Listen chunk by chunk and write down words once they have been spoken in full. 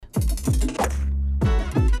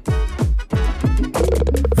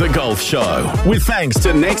Golf Show. With thanks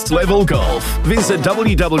to Next Level Golf. Visit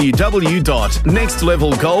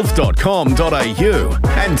www.nextlevelgolf.com.au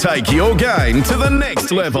and take your game to the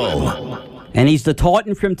next level. And he's the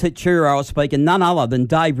Titan from Tatura. I was speaking none other than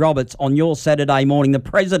Dave Roberts on your Saturday morning, the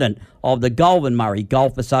president of the Goulburn Murray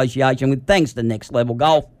Golf Association, with thanks to Next Level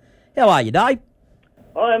Golf. How are you, Dave?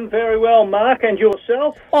 I'm very well, Mark, and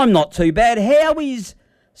yourself? I'm not too bad. How is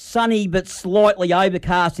sunny but slightly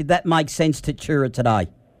overcast, if that makes sense, Tatura today?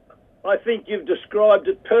 I think you've described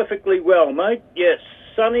it perfectly well, mate. Yes,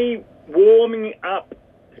 sunny, warming up,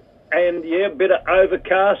 and a bit of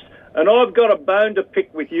overcast. And I've got a bone to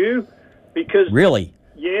pick with you because... Really?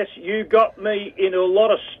 Yes, you got me in a lot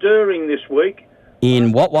of stirring this week.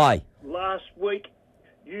 In what way? Last week,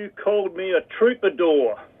 you called me a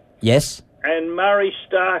troubadour. Yes. And Murray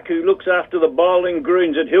Stark, who looks after the bowling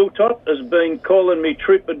greens at Hilltop, has been calling me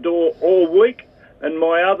troubadour all week. And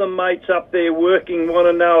my other mates up there working want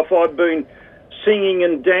to know if I've been singing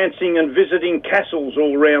and dancing and visiting castles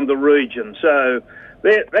all around the region. So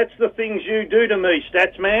that's the things you do to me,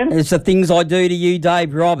 Stats Man. It's the things I do to you,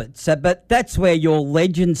 Dave Roberts. But that's where your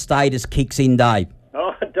legend status kicks in, Dave.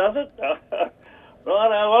 Oh, does it?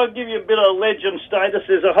 Righto, I'll give you a bit of legend status.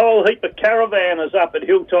 There's a whole heap of caravanners up at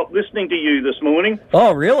Hilltop listening to you this morning.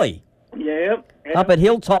 Oh, really? Yeah. Up at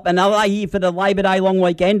Hilltop, and are they here for the Labor Day long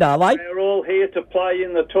weekend, are they? They're all here to play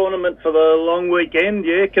in the tournament for the long weekend,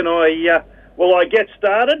 yeah. Will I get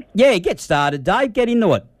started? Yeah, get started, Dave. Get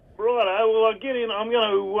into it. Righto, well, I'll get in. I'm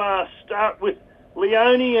going to start with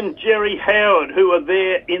Leone and Jerry Howard, who are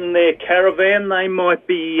there in their caravan. They might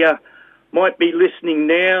be listening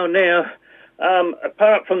now. Now,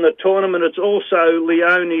 apart from the tournament, it's also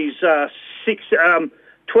Leone's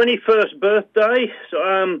 21st birthday.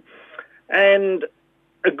 And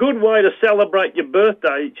a good way to celebrate your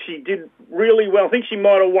birthday, she did really well. I think she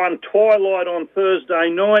might have won Twilight on Thursday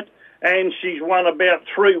night, and she's won about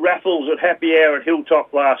 3 raffles at Happy Hour at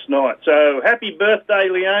Hilltop last night. So happy birthday,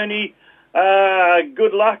 Leone.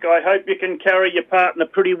 Good luck. I hope you can carry your partner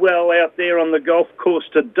pretty well out there on the golf course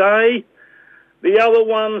today. The other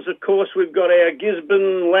ones, of course, we've got our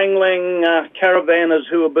Gisborne Lang Lang caravanners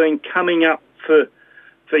who have been coming up for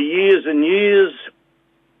years and years.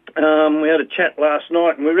 We had a chat last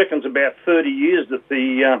night, and we reckon it's about 30 years that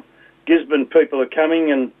the Gisborne people are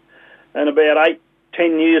coming, and about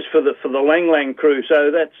 8-10 years for the Lang Lang crew.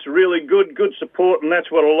 So that's really good support, and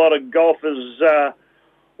that's what a lot of golfers are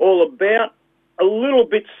all about. A little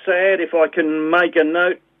bit sad, if I can make a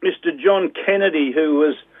note, Mr. John Kennedy, who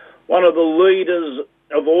was one of the leaders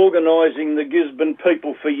of organising the Gisborne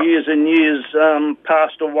people for years and years,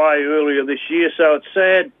 passed away earlier this year. So it's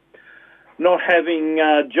sad not having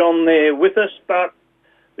John there with us. But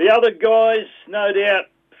the other guys, no doubt,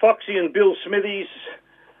 Foxy and Bill Smithies,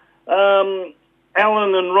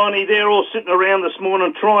 Alan and Ronnie, they're all sitting around this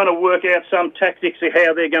morning trying to work out some tactics of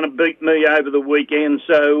how they're going to beat me over the weekend.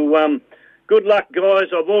 So good luck,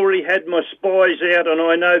 guys. I've already had my spies out, and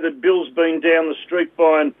I know that Bill's been down the street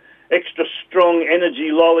buying extra strong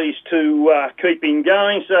energy lollies to keep him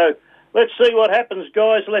going. So let's see what happens,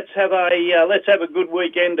 guys. Let's have a good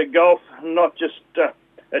weekend of golf, not just at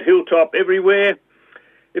Hilltop, everywhere.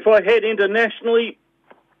 If I head internationally,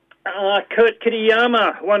 Kurt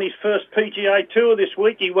Kitayama won his first PGA Tour this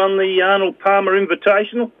week. He won the Arnold Palmer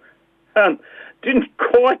Invitational. Didn't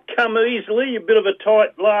quite come easily. A bit of a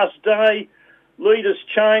tight last day. Leaders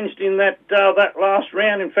changed in that last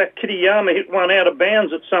round. In fact, Kitayama hit one out of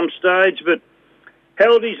bounds at some stage, but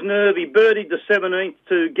held his nerve. He birdied the 17th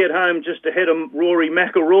to get home just ahead of Rory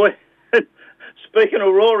McIlroy. Speaking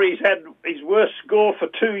of Rory, he's had his worst score for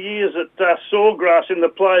 2 years at Sawgrass in the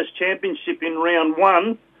Players' Championship in round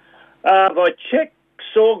 1. If I check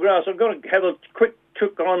Sawgrass, I've got to have a quick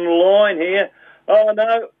look online here. Oh,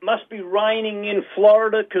 no, must be raining in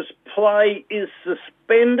Florida because play is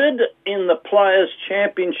suspended in the Players'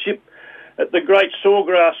 Championship at the Great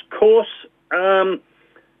Sawgrass course. The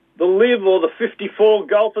LIV, or the 54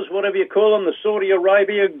 golfers, whatever you call them, the Saudi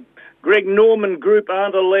Arabia Greg Norman group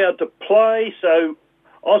aren't allowed to play, so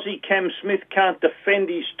Aussie Cam Smith can't defend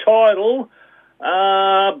his title.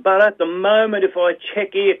 But at the moment, if I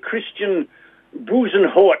check here, Christian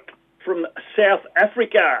Buzenhout from South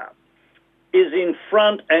Africa is in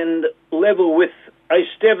front and level with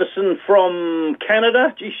Estevison from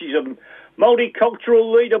Canada. Gee, she's a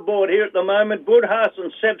multicultural leaderboard here at the moment. Budhas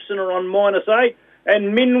and Sebson are on -8.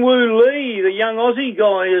 And Minwoo Lee, the young Aussie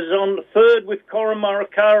guy, is on third with Corin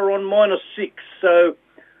Morikawa on -6. So,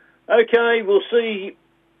 okay, we'll see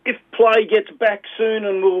if play gets back soon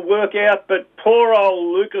and we'll work out. But poor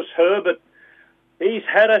old Lucas Herbert, he's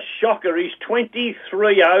had a shocker. He's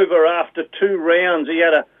 23 over after 2 rounds. He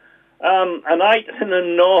had a An 8 and a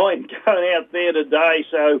 9 going out there today.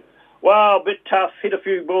 So, wow, a bit tough. Hit a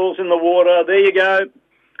few balls in the water. There you go.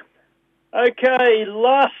 Okay,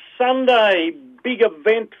 last Sunday, big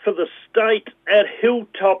event for the state at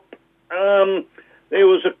Hilltop. There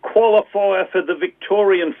was a qualifier for the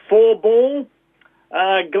Victorian 4-ball.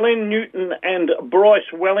 Glenn Newton and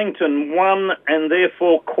Bryce Wellington won and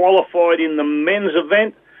therefore qualified in the men's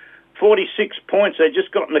event. 46 points. They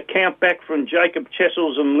just gotten the count back from Jacob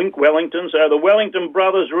Chessels and Link Wellington. So the Wellington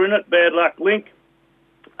brothers are in it. Bad luck, Link.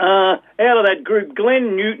 Out of that group,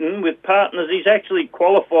 Glenn Newton with partners, he's actually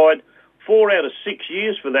qualified 4 out of 6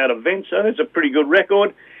 years for that event, so that's a pretty good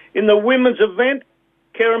record. In the women's event,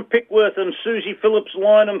 Karen Pickworth and Susie Phillips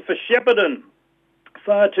line them for Shepparton.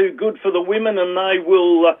 Far too good for the women, and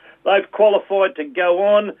they've qualified to go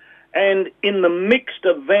on. And in the mixed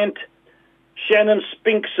event, Shannon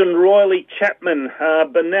Spinks and Riley Chapman,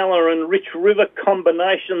 Benalla and Rich River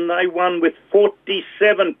combination, they won with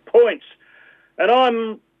 47 points. And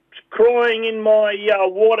I'm crying in my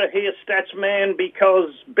water here, stats man, because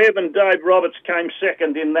Bev and Dave Roberts came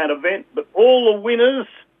second in that event. But all the winners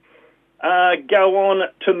go on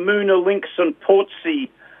to Moona Links and Portsea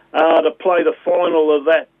to play the final of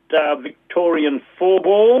that Victorian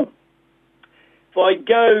 4-ball. If I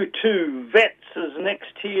go to Vets as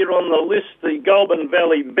next here on the list, the Goulburn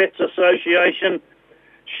Valley Vets Association,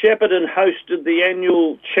 Shepparton hosted the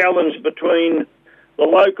annual challenge between the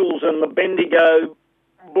locals and the Bendigo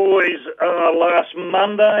boys last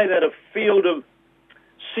Monday. They had a field of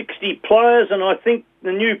 60 players, and I think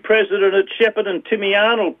the new president at Shepparton, Timmy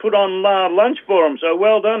Arnold, put on lunch for them. So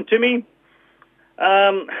well done, Timmy.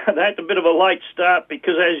 They had a bit of a late start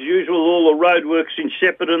because, as usual, all the roadworks in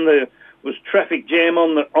Shepparton, there was traffic jam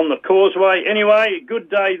on the causeway. Anyway, a good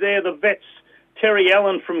day there. The Vets, Terry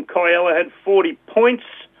Allen from Kiella had 40 points.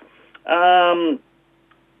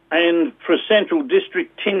 And for Central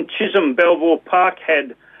District, Tin Chisholm, Belvoir Park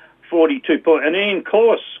had 42 points. And Ian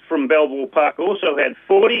Corse from Belvoir Park also had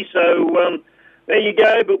 40. So there you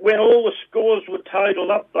go. But when all the scores were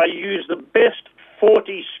totaled up, they used the best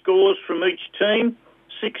 40 scores from each team,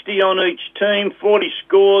 60 on each team, 40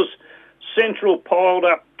 scores. Central piled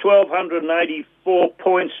up 1,284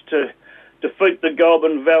 points to defeat the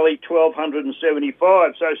Goulburn Valley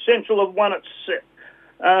 1,275. So Central have won it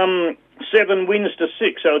 7 wins to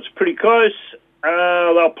 6, so it's pretty close.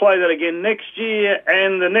 They'll play that again next year.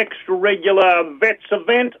 And the next regular Vets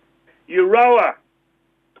event, Euroa,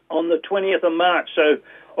 on the 20th of March. So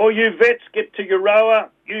all you Vets, get to Euroa,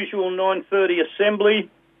 usual 9:30 assembly.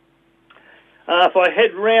 If I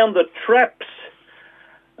head round the traps,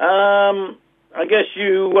 I guess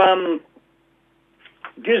you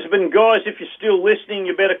Gisborne guys, if you're still listening,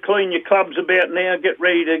 you better clean your clubs about now. Get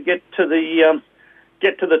ready to get to the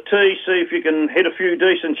tee, see if you can hit a few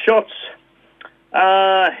decent shots.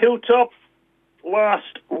 Hilltop,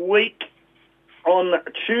 last week on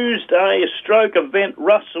Tuesday, a stroke event,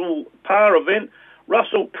 par event.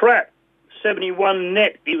 Russell Pratt, 71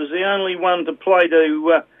 net. He was the only one to play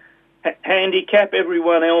to handicap.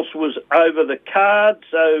 Everyone else was over the card,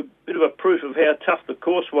 so a bit of a proof of how tough the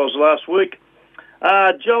course was last week.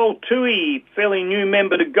 Joel Toohey, fairly new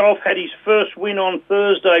member to golf, had his first win on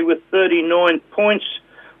Thursday with 39 points.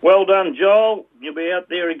 Well done, Joel. You'll be out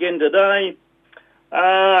there again today.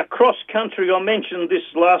 Cross country, I mentioned this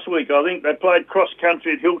last week. I think they played cross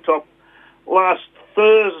country at Hilltop last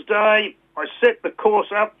Thursday. I set the course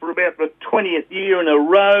up for about the 20th year in a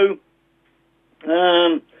row.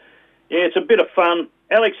 Yeah, it's a bit of fun.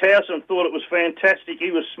 Alex Howson thought it was fantastic.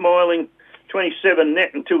 He was smiling, 27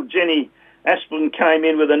 net, until Jenny Asplin came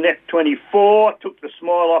in with a net 24. Took the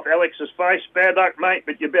smile off Alex's face. Bad luck, mate,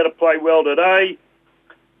 but you better play well today.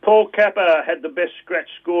 Paul Capper had the best scratch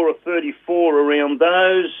score of 34 around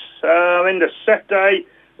those. Then the Saturday,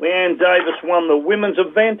 Leanne Davis won the women's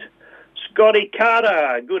event. Scotty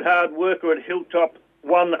Carter, good hard worker at Hilltop,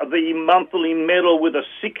 won the monthly medal with a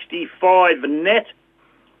 65 net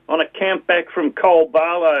on a count back from Cole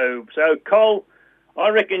Barlow. So, Cole, I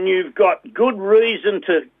reckon you've got good reason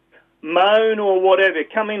to moan or whatever.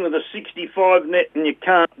 Come in with a 65 net and you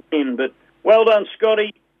can't win. But well done,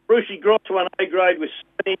 Scotty. Brucey Gross won A grade with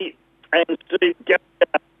 70, and Steve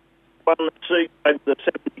Gallagher won the C grade with a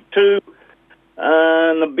 72.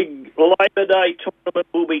 And the big Labor Day tournament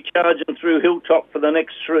will be charging through Hilltop for the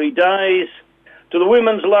next 3 days. To the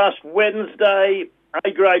women's last Wednesday,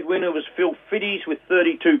 A-grade winner was Phil Fiddies with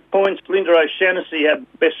 32 points. Linda O'Shannessy had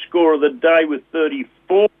the best score of the day with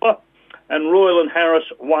 34. And Royal and Harris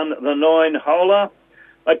won the 9-holer.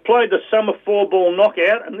 They played the summer 4-ball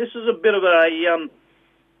knockout, and this is a bit of a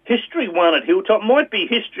history one at Hilltop. Might be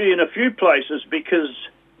history in a few places because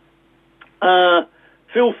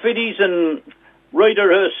Phil Fiddies and Rita,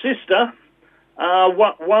 her sister,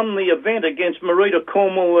 won the event against Marita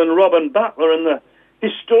Cornwall and Robin Butler, and the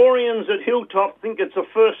historians at Hilltop think it's the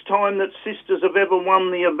first time that sisters have ever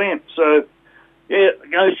won the event. So, yeah,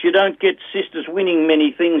 you don't get sisters winning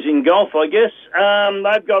many things in golf, I guess.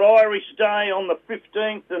 They've got Irish Day on the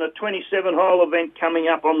 15th and a 27-hole event coming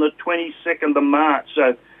up on the 22nd of March.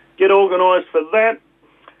 So get organised for that.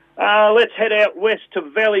 Let's head out west to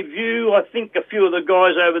Valley View. I think a few of the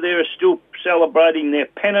guys over there are still celebrating their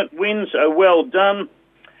pennant win, so well done.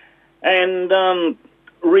 And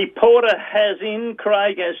reporter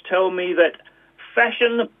Craig has told me that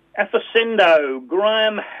fashion aficionado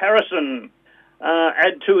Graham Harrison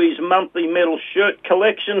add to his monthly medal shirt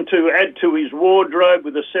collection to add to his wardrobe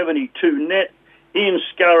with a 72 net. Ian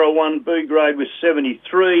Scurra won B grade with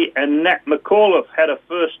 73, and Nat McAuliffe had a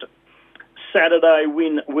first Saturday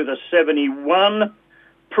win with a 71.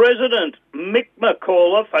 President Mick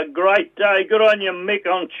McAuliffe, a great day. Good on you, Mick.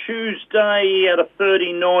 On Tuesday, he had a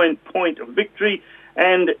 39-point victory,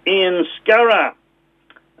 and Ian Scurra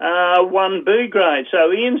won B grade.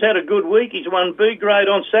 So Ian's had a good week. He's won B grade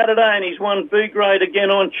on Saturday and he's won B grade again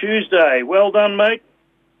on Tuesday. Well done, mate.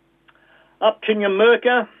 Up to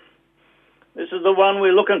Numurkah. This is the one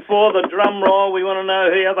we're looking for, the drum roll. We want to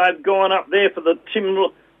know how they've gone up there for the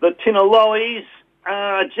Tinalois.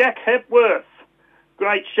 Jack Hepworth,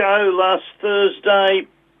 great show last Thursday.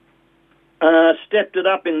 Stepped it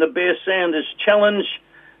up in the Bear Sounders Challenge.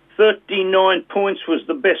 39 points was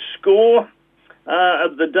the best score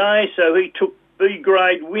of the day, so he took B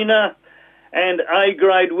grade winner, and A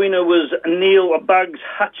grade winner was Neil Bugs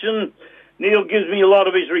Hutchin. Neil gives me a lot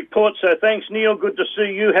of his reports, so thanks, Neil. Good to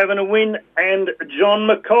see you having a win. And John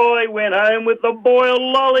McCoy went home with the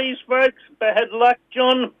Boyle Lollies, folks. Bad luck,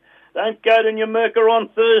 John. Don't go to Numurkah on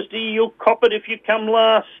Thursday. You'll cop it if you come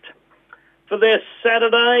last. For their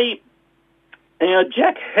Saturday, now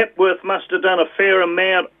Jack Hepworth must have done a fair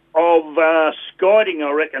amount of skiting,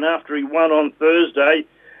 I reckon, after he won on Thursday.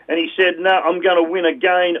 And he said, no, I'm going to win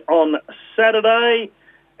again on Saturday.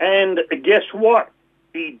 And guess what?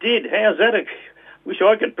 He did. How's that? Wish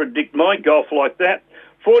I could predict my golf like that.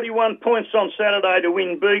 41 points on Saturday to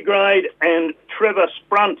win B grade, and Trevor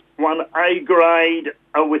Sprunt won A grade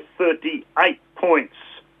with 38 points.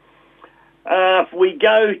 If we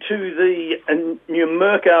go to the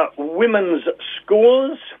Numurkah women's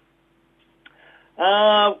scores,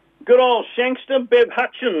 good old Shankster, Bev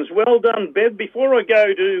Hutchins. Well done, Bev. Before I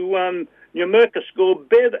go to Numurkah score,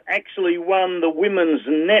 Bev actually won the women's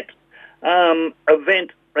net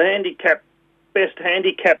event, best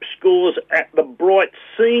handicap scores at the Bright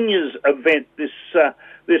Seniors event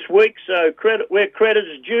this week. So credit where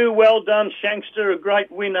credit's due. Well done, Shankster. A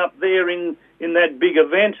great win up there in that big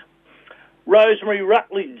event. Rosemary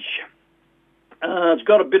Rutledge has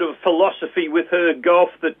got a bit of a philosophy with her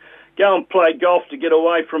golf that go and play golf to get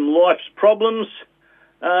away from life's problems,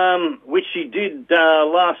 which she did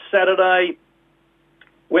last Saturday.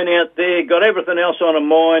 Went out there, got everything else on her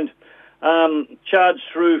mind, charged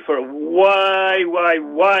through for a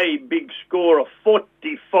way big score of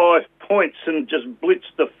 45 points and just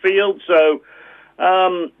blitzed the field. So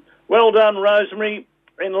well done, Rosemary.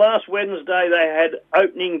 And last Wednesday they had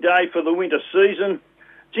opening day for the winter season.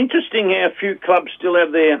 It's interesting how few clubs still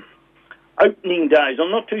have their opening days.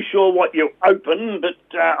 I'm not too sure what you open, but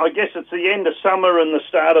I guess it's the end of summer and the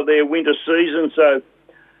start of their winter season. So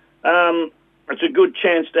it's a good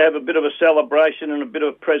chance to have a bit of a celebration and a bit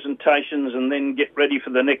of presentations and then get ready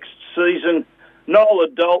for the next season. Nola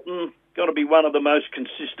Dalton, got to be one of the most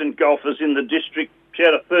consistent golfers in the district. She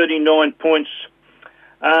had a 39 points,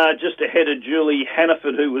 just ahead of Julie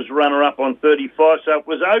Hannaford, who was runner-up on 35. So it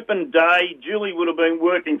was open day. Julie would have been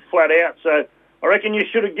working flat out, so I reckon you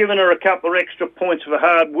should have given her a couple of extra points for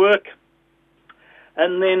hard work.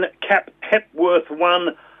 And then Cap Hepworth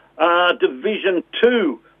won Division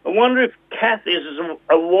 2. I wonder if Kath is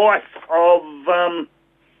a wife of,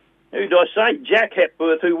 who did I say? Jack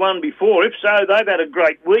Hepworth, who won before. If so, they've had a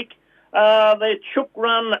great week. Their Chook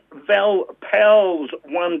Run Val Pals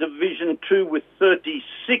won Division 2 with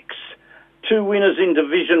 36. Two winners in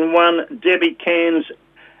Division 1, Debbie Cairns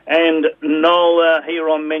and Nola. Here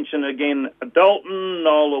I mention again Dalton.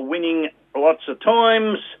 Nola winning lots of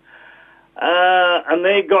times. And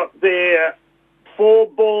they got their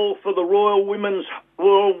 4-ball for the Royal Women's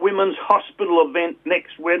Hospital event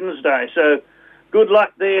next Wednesday. So good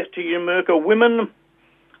luck there to Numurkah women.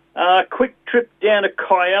 Quick trip down to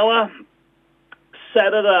Kialla.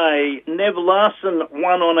 Saturday, Nev Larson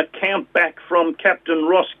won on a count back from Captain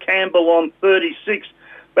Ross Campbell on 36.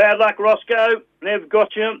 Bad luck, Roscoe. Nev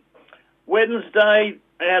got you. Wednesday,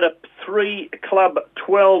 at a 3-club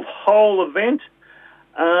 12-hole event.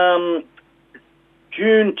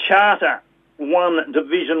 June Charter won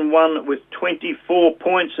Division 1 with 24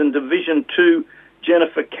 points, and Division 2,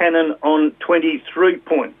 Jennifer Cannon on 23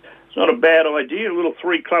 points. It's not a bad idea, a little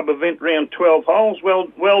 3-club event round 12 holes.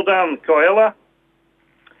 Well done, Kyella.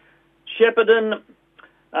 Shepparton,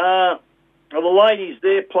 the ladies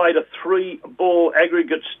there played a 3-ball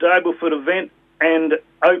aggregate Stableford event, and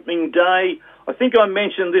opening day, I think I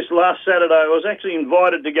mentioned this last Saturday, I was actually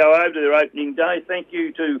invited to go over to their opening day. Thank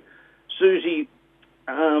you to Susie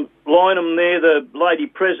Lynham there, the lady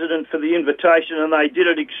president, for the invitation, and they did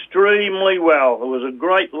it extremely well. It was a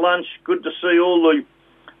great lunch, good to see all the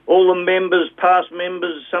members, past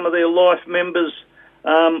members, some of their life members,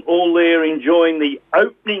 all there enjoying the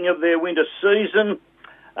opening of their winter season.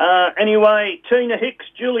 Anyway, Tina Hicks,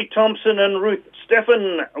 Julie Thompson and Ruth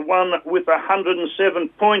Steffen won with 107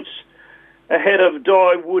 points ahead of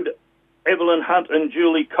Di Wood, Evelyn Hunt and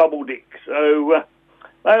Julie Cobbledick. So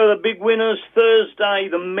they were the big winners. Thursday,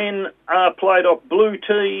 the men played off blue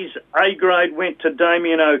tees. A grade went to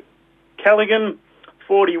Damien O'Callaghan,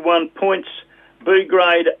 41 points. B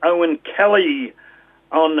grade, Owen Kelly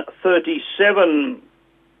on 37.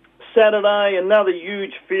 Saturday, another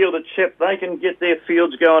huge field at Shep. They can get their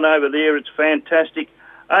fields going over there. It's fantastic.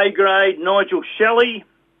 A grade, Nigel Shelley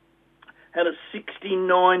had a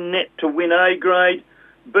 69 net to win A grade.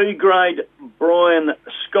 B grade, Brian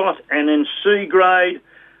Scott, and in C grade,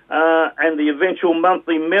 and the eventual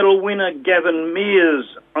monthly medal winner, Gavin Mears,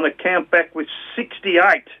 on a countback with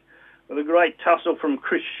 68, with a great tussle from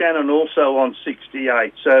Chris Shannon also on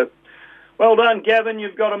 68. So, well done, Gavin.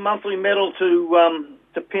 You've got a monthly medal to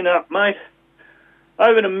pin up, mate.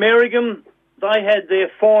 Over to Merrigum, they had their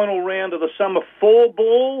final round of the summer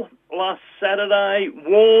 4-ball last Saturday.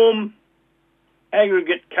 Warm,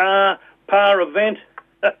 aggregate par event.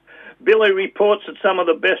 Billy reports that some of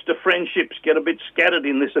the best of friendships get a bit scattered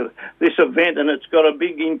in this event, and it's got a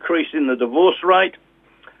big increase in the divorce rate.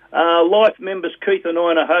 Life members Keith and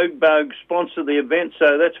Ina Hoagbogue sponsor the event,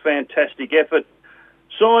 so that's fantastic effort.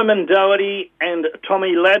 Simon Doherty and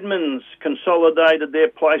Tommy Ladmans consolidated their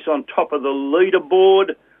place on top of the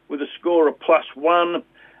leaderboard with a score of +1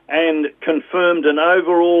 and confirmed an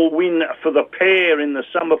overall win for the pair in the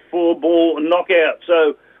summer 4-ball knockout.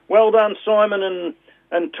 So well done, Simon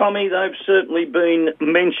and Tommy. They've certainly been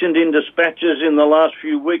mentioned in dispatches in the last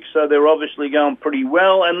few weeks, so they're obviously going pretty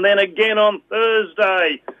well. And then again on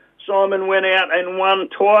Thursday, Simon went out and won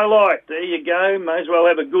Twilight. There you go. May as well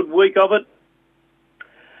have a good week of it.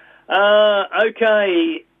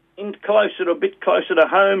 Okay, a bit closer to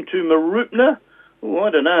home to Mooroopna. Oh,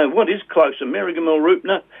 I don't know. What is closer, Merrigum or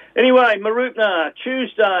Mooroopna? Anyway, Mooroopna,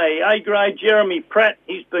 Tuesday, A grade, Jeremy Pratt.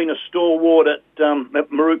 He's been a stalwart at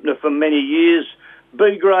Mooroopna for many years.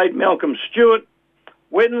 B grade, Malcolm Stewart.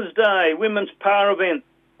 Wednesday, women's par event,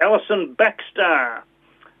 Alison Baxter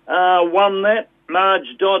won that.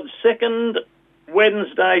 Marge Dodd second.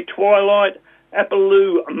 Wednesday, Twilight,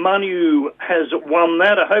 Apaloo Manu has won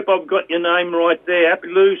that. I hope I've got your name right there,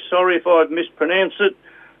 Apaloo. Sorry if I've mispronounced it.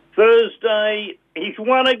 Thursday, he's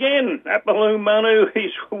won again. Apaloo Manu,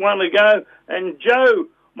 he's won a go. And Joe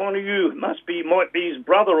Montague might be his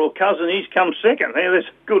brother or cousin. He's come second. There's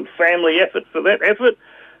a good family effort for that effort.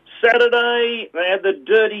 Saturday, they had the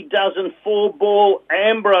Dirty Dozen 4-ball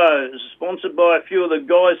Ambrose, sponsored by a few of the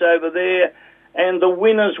guys over there. And the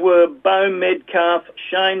winners were Bo Medcalf,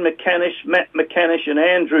 Shane McCanish, Matt McCanish and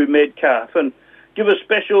Andrew Medcalf. And give a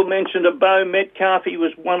special mention to Bo Medcalf. He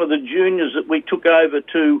was one of the juniors that we took over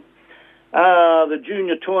to the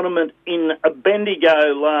junior tournament in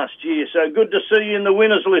Bendigo last year. So good to see you in the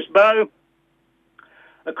winners list, Bo.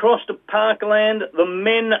 Across to Parkland, the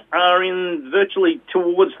men are in virtually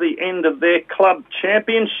towards the end of their club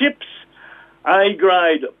championships. A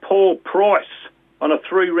grade, Paul Price on a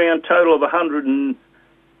 3-round total of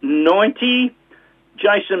 190.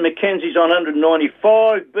 Jason McKenzie's on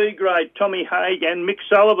 195. B grade, Tommy Haig and Mick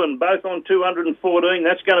Sullivan, both on 214.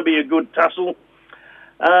 That's going to be a good tussle.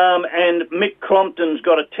 And Mick Crompton's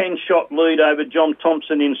got a 10-shot lead over John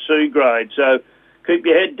Thompson in C grade. So keep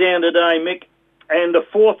your head down today, Mick. And the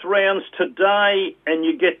 4th round's today, and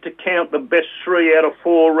you get to count the best 3 out of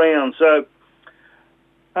 4 rounds. So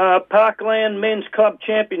Parkland Men's Club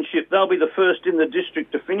Championship, they'll be the first in the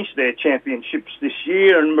district to finish their championships this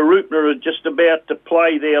year, and Mooroopna are just about to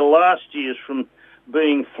play their last years from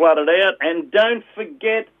being flooded out. And don't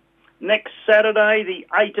forget, next Saturday, the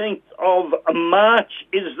 18th of March,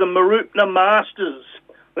 is the Mooroopna Masters.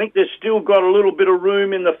 I think they've still got a little bit of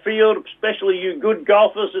room in the field, especially you good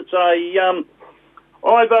golfers. It's a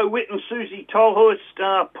Ivo Witt and Susie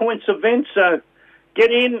Tolhurst points event, so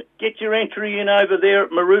Get your entry in over there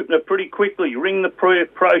at Mooroopna pretty quickly. Ring the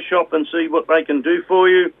pro shop and see what they can do for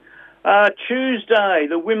you. Tuesday,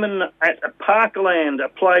 the women at Parkland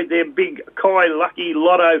played their big Kai Lucky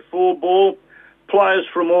Lotto 4-ball. Players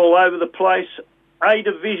from all over the place. A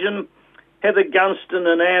Division, Heather Gunston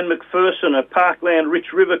and Anne McPherson, a Parkland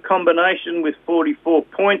Rich River combination with 44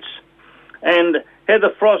 points. And Heather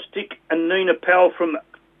Frostick and Nina Pell from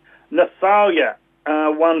Nathalia,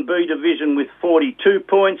 1B Division with 42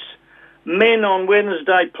 points. Men on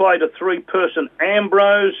Wednesday played a 3-person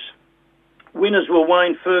Ambrose. Winners were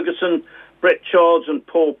Wayne Ferguson, Brett Childs and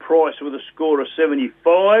Paul Price with a score of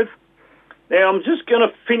 75. Now, I'm just going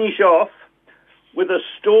to finish off with a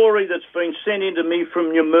story that's been sent in to me from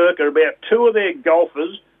Numurkah about two of their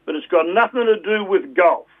golfers, but it's got nothing to do with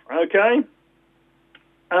golf, okay?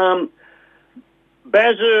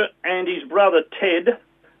 Bazza and his brother Ted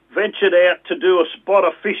ventured out to do a spot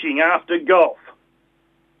of fishing after golf.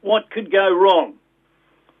 What could go wrong?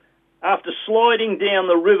 After sliding down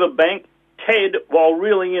the riverbank, Ted, while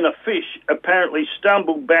reeling in a fish, apparently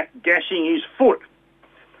stumbled back, gashing his foot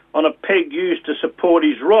on a peg used to support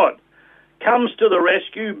his rod. Comes to the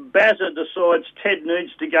rescue, Bazza decides Ted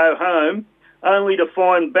needs to go home, only to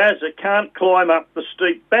find Bazza can't climb up the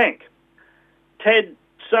steep bank. Ted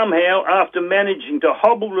somehow, after managing to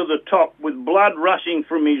hobble to the top with blood rushing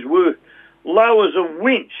from his wound, lowers a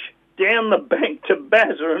winch down the bank to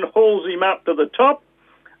Bazza and hauls him up to the top,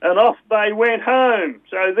 and off they went home.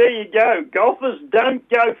 So there you go. Golfers, don't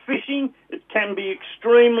go fishing. It can be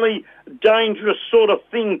extremely dangerous sort of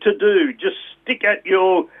thing to do. Just stick at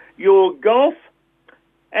your golf.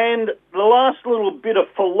 And the last little bit of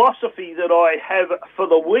philosophy that I have for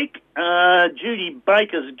the week, Judy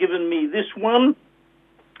Baker's given me this one.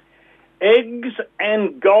 Eggs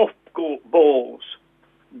and golf balls.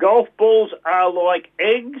 Golf balls are like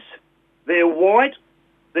eggs. They're white.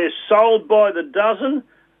 They're sold by the dozen.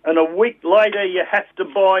 And a week later, you have to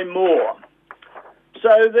buy more.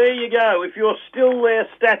 So there you go. If you're still there,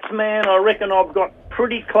 stats man, I reckon I've got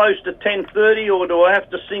pretty close to 10:30, or do I have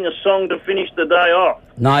to sing a song to finish the day off?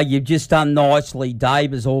 No, you've just done nicely,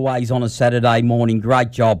 Dave, as always on a Saturday morning. Great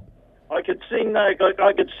job. I could sing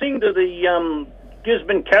to the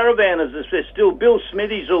Gisborne Caravanners if they're still. Bill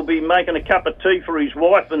Smithies will be making a cup of tea for his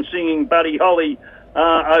wife and singing Buddy Holly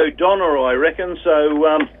O'Donnell, I reckon.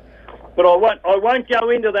 So, but I won't go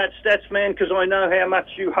into that, stats man, because I know how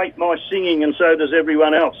much you hate my singing, and so does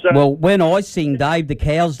everyone else. So, well, when I sing, Dave, the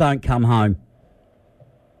cows don't come home.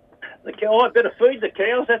 I better feed the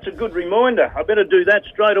cows. That's a good reminder. I better do that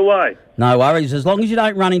straight away. No worries, as long as you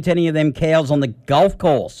don't run into any of them cows on the golf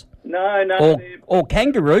course. No. Or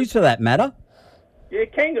kangaroos, for that matter. Yeah,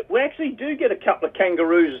 we actually do get a couple of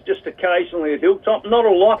kangaroos just occasionally at Hilltop. Not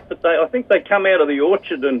a lot, but I think they come out of the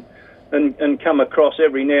orchard and come across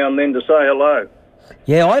every now and then to say hello.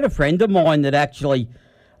 Yeah, I had a friend of mine that actually,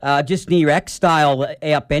 just near Axdale,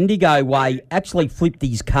 out Bendigo way, actually flipped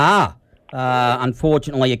his car.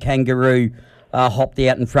 Unfortunately, a kangaroo hopped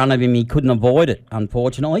out in front of him. He couldn't avoid it,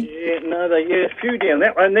 unfortunately. Yeah, a few down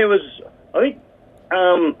that way. And there was, I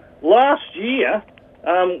think, last year,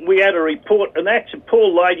 we had a report, and that's a poor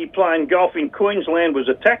lady playing golf in Queensland was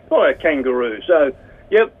attacked by a kangaroo. So,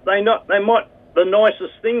 yep, they might the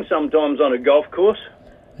nicest thing sometimes on a golf course.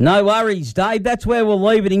 No worries, Dave. That's where we'll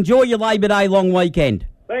leave it. Enjoy your Labor Day long weekend.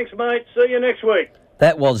 Thanks, mate. See you next week.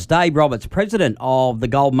 That was Dave Roberts, president of the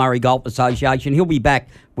Gold Murray Golf Association. He'll be back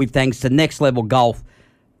with thanks to Next Level Golf,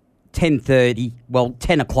 10:30, well,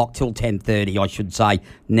 10 o'clock till 10:30, I should say,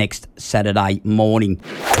 next Saturday morning.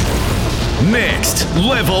 Next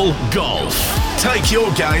Level Golf. Take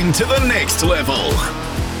your game to the next level.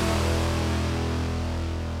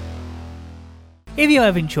 If you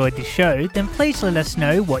have enjoyed the show, then please let us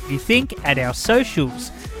know what you think at our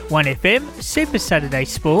socials. 1FM Super Saturday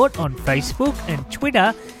Sport on Facebook and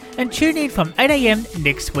Twitter, and tune in from 8 a.m.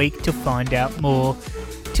 next week to find out more.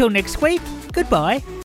 Till next week, goodbye.